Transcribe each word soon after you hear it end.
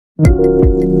Hey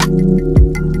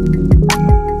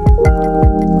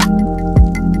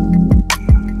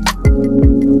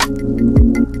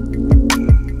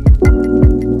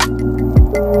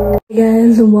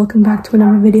guys, and welcome back to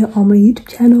another video on my YouTube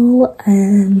channel.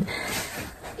 And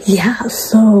yeah,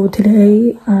 so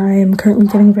today I am currently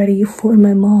getting ready for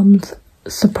my mom's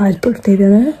surprise birthday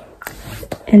dinner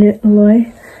in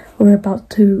Illinois. We're about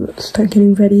to start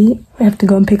getting ready. I have to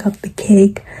go and pick up the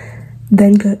cake,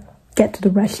 then get to the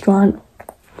restaurant,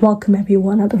 welcome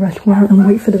everyone at the restaurant, and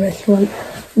wait for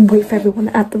everyone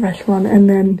at the restaurant, and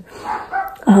then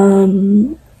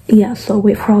yeah, so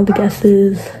wait for all the guests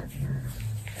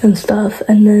and stuff,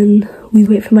 and then we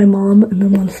wait for my mom, and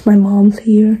then once my mom's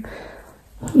here,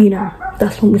 you know,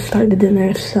 that's when we start the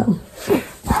dinner. So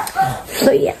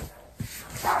yeah.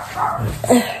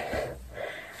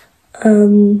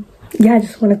 Yeah, I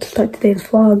just wanted to start today's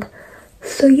vlog.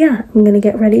 So yeah, I'm gonna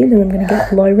get ready, then I'm gonna get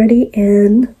Aloy ready,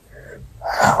 and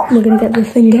we're gonna get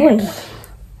this thing going.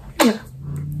 Yeah.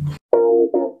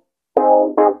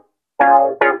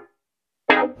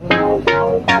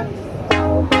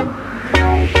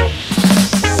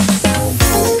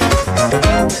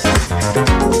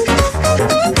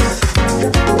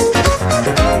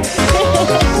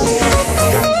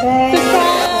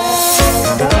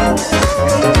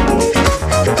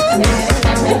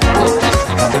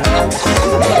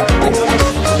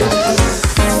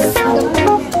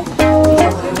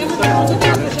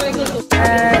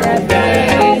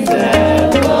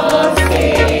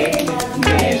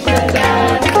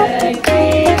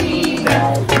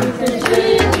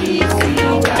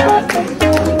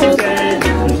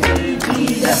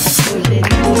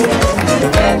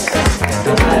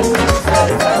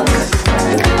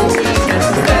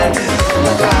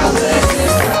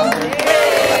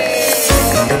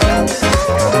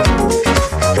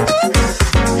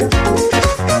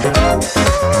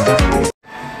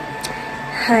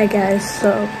 Hi guys,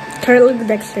 so currently the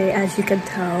next day, as you can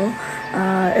tell,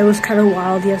 it was kind of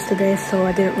wild yesterday, so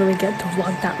I didn't really get to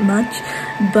vlog that much,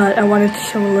 but I wanted to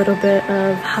show a little bit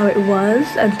of how it was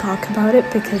and talk about it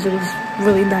because it was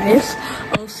really nice.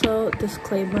 Also,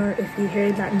 disclaimer, if you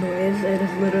hear that noise, it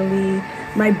is literally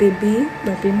my bimbi,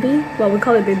 well, we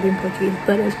call it bimbi in Portuguese,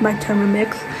 but it's my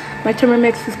Thermomix. My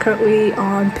Thermomix is currently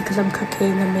on because I'm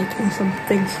cooking and making some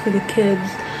things for the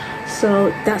kids, so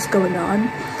that's going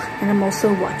on. And I'm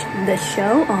also watching this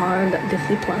show on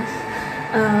Disney+.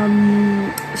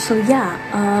 So yeah,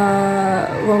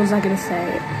 what was I gonna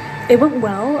say? It went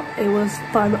well. It was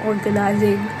fun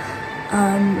organizing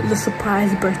the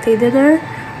surprise birthday dinner.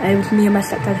 It was me and my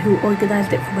stepdad who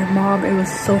organized it for my mom. It was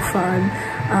so fun.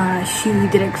 She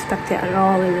didn't expect it at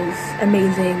all. It was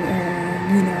amazing,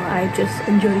 and you know, I just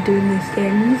enjoy doing these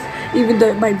things, even though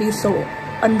it might be so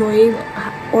annoying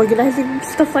organizing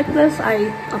stuff like this. I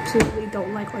absolutely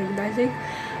don't like organizing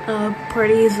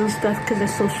parties and stuff because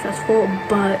it's so stressful,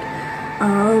 but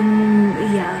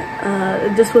yeah,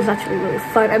 this was actually really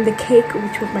fun. And the cake,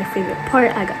 which was my favorite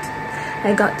part, I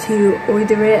got to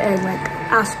order it and like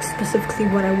ask specifically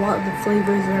what I want, the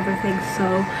flavors and everything.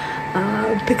 So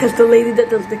because the lady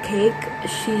that does the cake,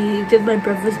 she did my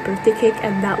brother's birthday cake,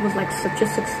 and that was like such a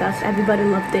success. Everybody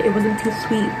loved it. It wasn't too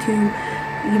sweet, too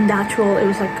natural. It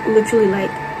was like literally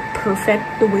like perfect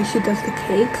the way she does the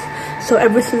cakes. So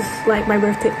ever since like my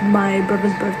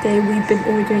brother's birthday, we've been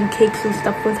ordering cakes and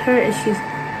stuff with her, and she's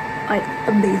like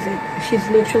amazing. She's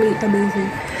literally amazing.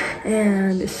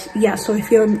 And yeah, so if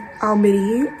you're in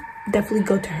Almaty, definitely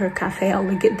go to her cafe. I'll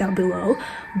link it down below.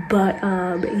 But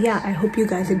yeah, I hope you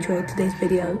guys enjoyed today's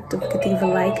video. Don't forget to leave a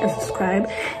like and subscribe,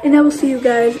 and I will see you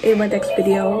guys in my next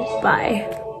video.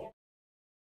 Bye.